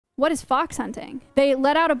What is fox hunting? They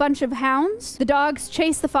let out a bunch of hounds, the dogs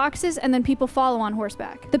chase the foxes, and then people follow on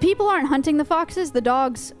horseback. The people aren't hunting the foxes, the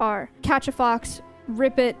dogs are. Catch a fox,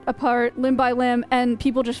 rip it apart limb by limb, and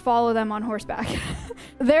people just follow them on horseback.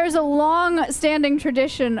 There's a long-standing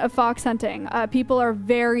tradition of fox hunting. People are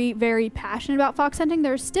very, very passionate about fox hunting.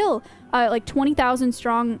 There's still like 20,000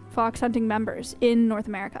 strong fox hunting members in North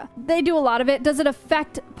America. They do a lot of it. Does it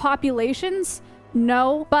affect populations?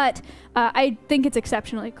 No, but I think it's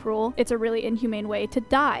exceptionally cruel. It's a really inhumane way to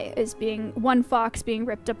die, is being one fox being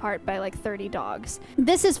ripped apart by like 30 dogs.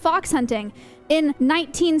 This is fox hunting in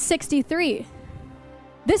 1963.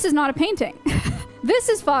 This is not a painting. This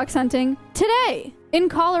is fox hunting today in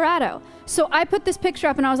Colorado. So I put this picture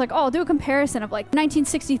up and I was like, oh, I'll do a comparison of like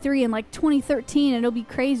 1963 and like 2013 and it'll be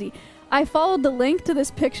crazy. I followed the link to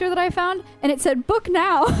this picture that I found and it said book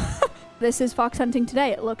now. This is fox hunting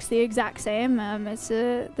today. It looks the exact same. It's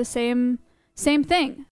the same thing.